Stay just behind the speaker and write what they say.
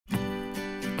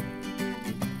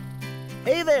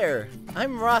Hey there!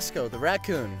 I'm Roscoe the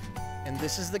raccoon, and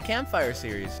this is the Campfire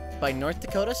series by North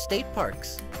Dakota State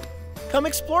Parks. Come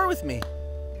explore with me!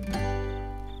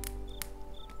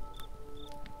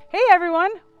 Hey everyone!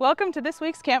 Welcome to this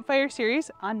week's Campfire series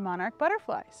on monarch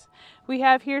butterflies. We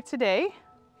have here today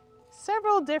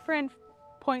several different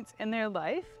points in their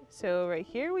life. So right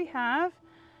here we have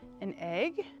an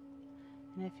egg,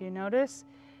 and if you notice,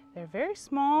 they're very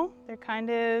small. They're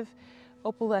kind of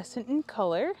opalescent in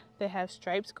color. They have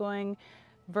stripes going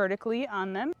vertically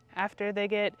on them. After they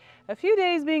get a few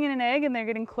days being in an egg and they're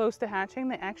getting close to hatching,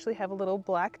 they actually have a little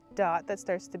black dot that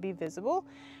starts to be visible,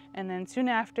 and then soon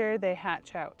after they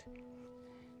hatch out.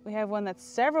 We have one that's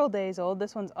several days old.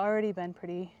 This one's already been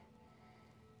pretty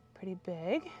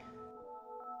big.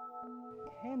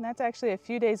 Okay, and that's actually a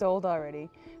few days old already.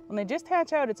 When they just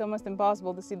hatch out, it's almost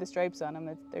impossible to see the stripes on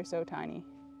them. They're so tiny.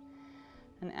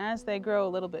 And as they grow a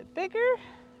little bit bigger,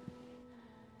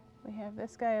 we have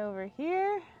this guy over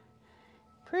here.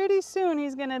 Pretty soon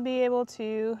he's gonna be able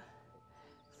to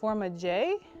form a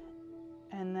J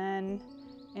and then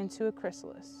into a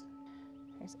chrysalis.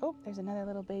 There's another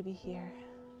little baby here.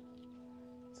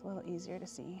 It's a little easier to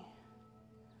see.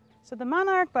 So the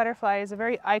monarch butterfly is a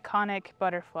very iconic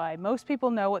butterfly. Most people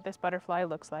know what this butterfly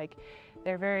looks like.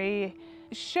 They're very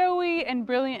showy and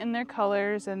brilliant in their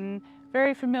colors and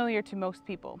very familiar to most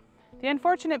people. The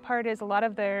unfortunate part is a lot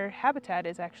of their habitat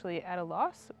is actually at a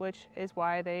loss, which is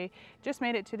why they just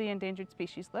made it to the endangered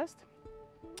species list.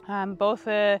 Both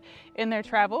in their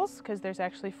travels, because there's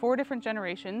actually 4 different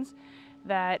generations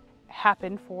that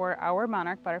happen for our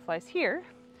monarch butterflies here.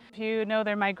 If you know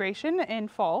their migration in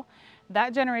fall,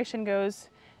 that generation goes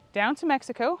down to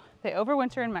Mexico. They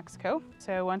overwinter in Mexico.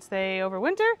 So once they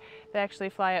overwinter, they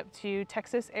actually fly up to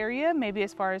Texas area, maybe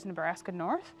as far as Nebraska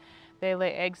north. They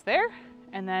lay eggs there,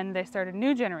 and then they start a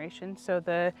new generation. So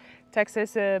the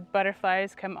Texas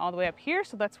butterflies come all the way up here.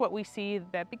 So that's what we see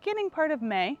the beginning part of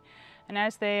May. And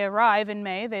as they arrive in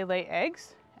May, they lay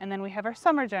eggs, and then we have our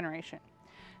summer generation.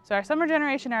 So our summer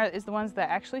generation is the ones that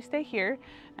actually stay here,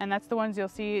 and that's the ones you'll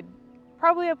see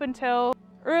probably up until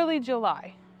early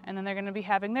July. And then they're gonna be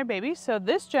having their babies. So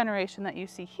this generation that you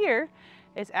see here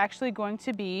is actually going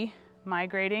to be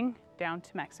migrating down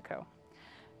to Mexico.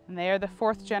 And they are the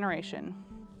 4th generation.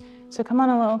 So come on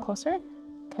a little closer,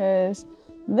 because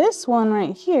this one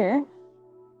right here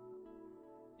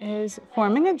is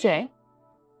forming a J.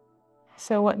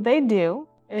 So what they do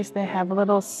is they have a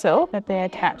little silk that they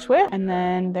attach with, and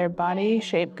then their body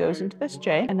shape goes into this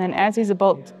J. And then as he's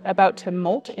about to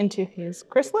molt into his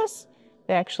chrysalis,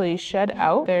 they actually shed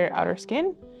out their outer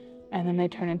skin, and then they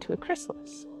turn into a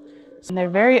chrysalis. So they're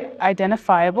very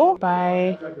identifiable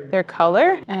by their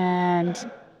color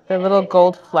and the little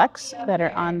gold flecks that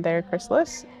are on their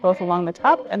chrysalis, both along the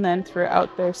top and then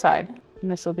throughout their side.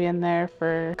 And this will be in there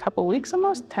for a couple weeks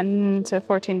almost, 10 to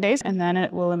 14 days, and then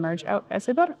it will emerge out as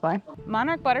a butterfly.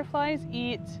 Monarch butterflies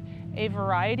eat a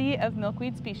variety of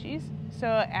milkweed species.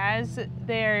 So as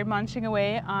they're munching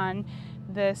away on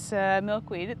this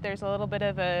milkweed, there's a little bit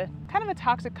of a kind of a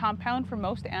toxic compound for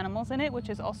most animals in it, which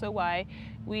is also why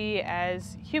we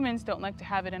as humans don't like to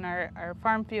have it in our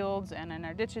farm fields and in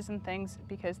our ditches and things,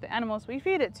 because the animals we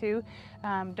feed it to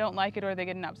don't like it, or they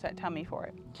get an upset tummy for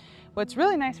it. What's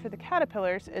really nice for the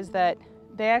caterpillars is that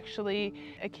they actually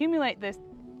accumulate this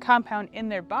compound in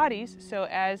their bodies, so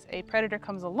as a predator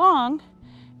comes along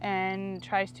and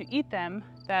tries to eat them,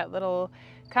 that little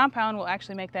compound will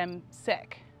actually make them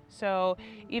sick. So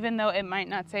even though it might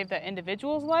not save that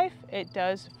individual's life, it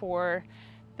does for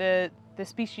the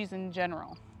species in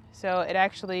general. So it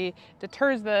actually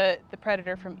deters the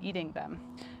predator from eating them.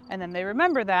 And then they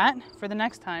remember that for the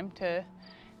next time to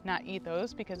not eat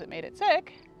those because it made it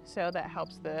sick. So that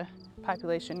helps the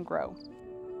population grow.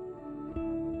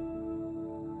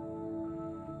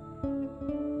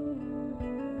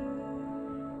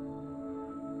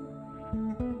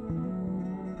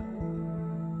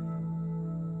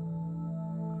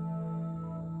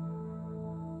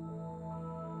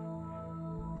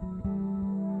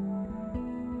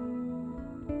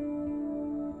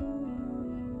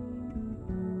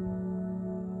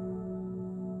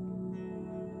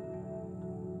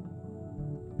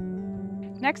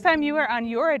 Next time you are on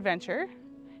your adventure,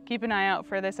 keep an eye out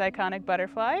for this iconic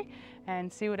butterfly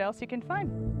and see what else you can find.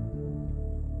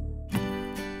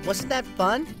 Wasn't that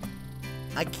fun?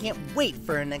 I can't wait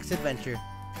for our next adventure.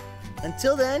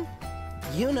 Until then,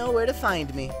 you know where to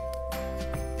find me.